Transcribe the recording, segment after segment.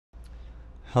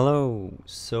Hello,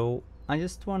 so I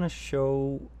just want to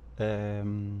show a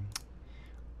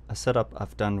setup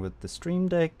I've done with the Stream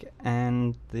Deck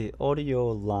and the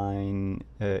audio line,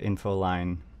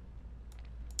 Infoline.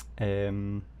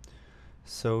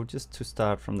 So just to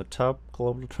start from the top,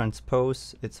 global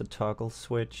transpose, it's a toggle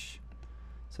switch.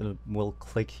 So we'll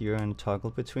click here and toggle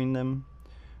between them.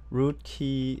 Root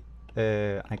key,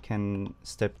 I can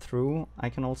step through. I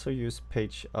can also use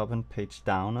page up and page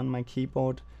down on my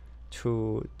keyboard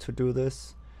to do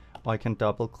this, or I can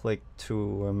double click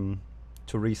to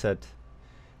reset.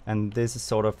 And this is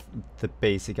sort of the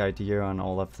basic idea on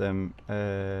all of them.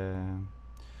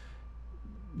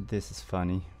 This is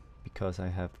funny because I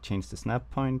have changed the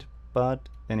snap point, but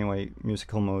anyway,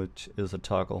 musical mode is a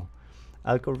toggle.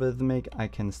 Algorithmic, I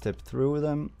can step through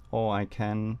them, or I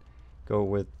can go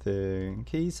with the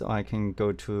keys, or I can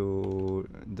go to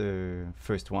the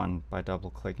first one by double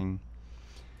clicking.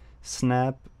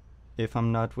 Snap, if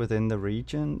I'm not within the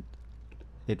region,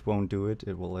 it won't do it,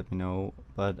 it will let me know,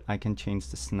 but I can change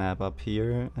the snap up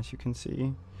here, as you can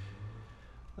see.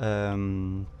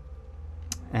 And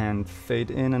fade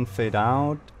in and fade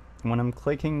out. When I'm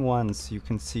clicking once, you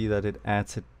can see that it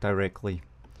adds it directly.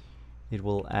 It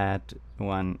will add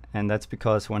one, and that's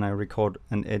because when I record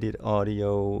and edit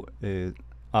audio,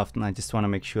 often I just want to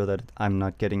make sure that I'm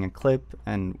not getting a clip,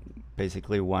 and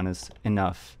basically one is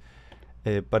enough.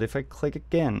 But if I click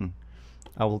again,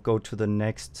 I will go to the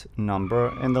next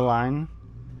number in the line,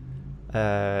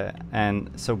 and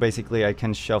so basically I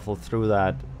can shuffle through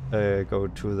that, go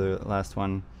to the last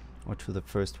one or to the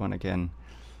first one again.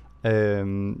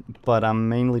 But I'm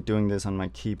mainly doing this on my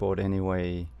keyboard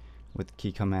anyway with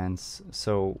key commands,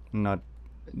 so not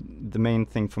the main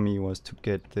thing for me was to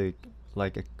get the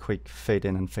like a quick fade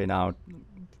in and fade out,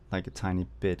 like a tiny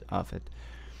bit of it.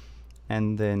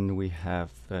 And then we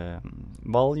have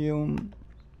volume.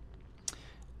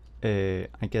 I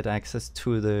get access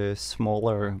to the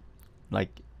smaller,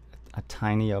 like a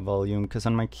tinier volume, because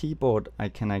on my keyboard I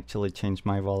can actually change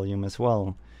my volume as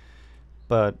well.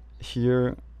 But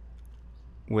here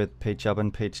with page up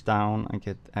and page down, I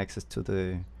get access to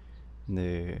the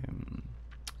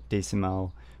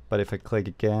decimal. But if I click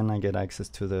again, I get access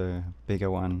to the bigger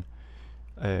one.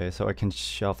 So I can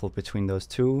shuffle between those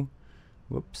two.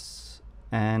 Whoops.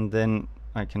 And then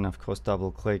I can of course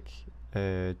double click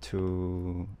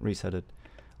to reset it.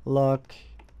 Lock,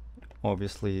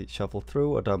 obviously shuffle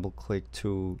through, or double click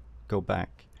to go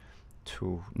back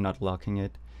to not locking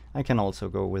it. I can also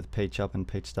go with page up and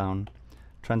page down.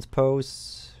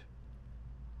 Transpose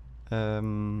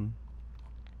does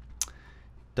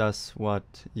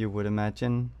what you would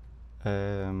imagine,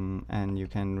 and you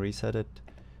can reset it.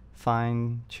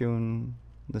 Fine tune,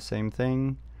 the same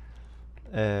thing.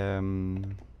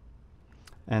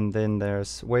 And then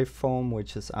there's waveform,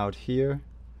 which is out here.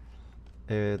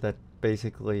 That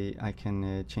basically I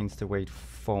can change the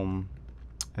waveform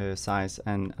size,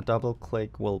 and a double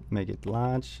click will make it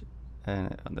large,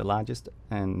 the largest,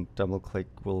 and double click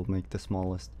will make the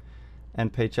smallest.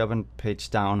 And page up and page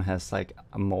down has like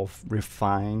a more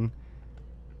refined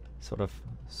sort of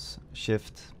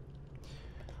shift.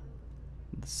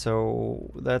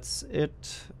 So that's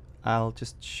it. I'll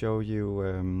just show you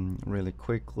really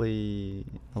quickly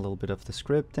a little bit of the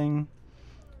scripting.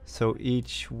 So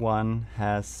each one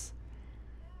has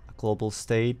a global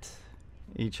state.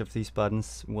 Each of these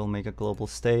buttons will make a global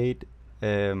state.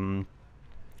 And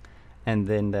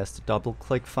then there's the double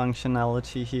click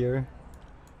functionality here.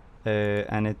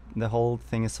 And the whole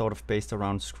thing is sort of based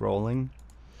around scrolling.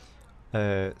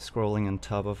 Scrolling on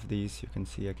top of these, you can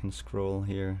see I can scroll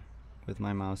here with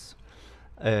my mouse.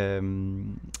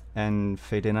 And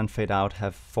fade in and fade out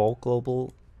have 4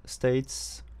 global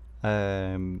states,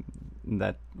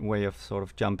 that way of sort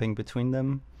of jumping between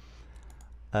them.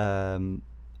 And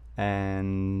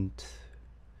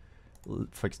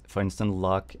for instance,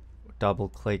 lock, double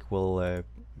click will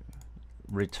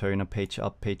return a page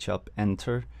up,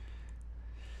 enter.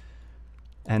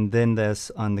 And then there's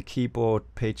on the keyboard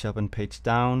page up and page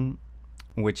down,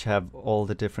 which have all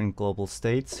the different global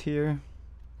states here.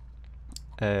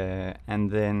 And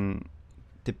then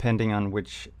depending on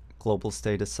which global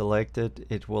state is selected,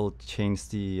 it will change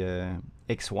the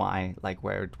XY, like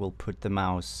where it will put the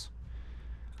mouse,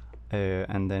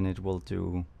 and then it will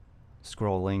do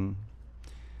scrolling.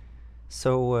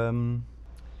 So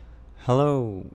hello,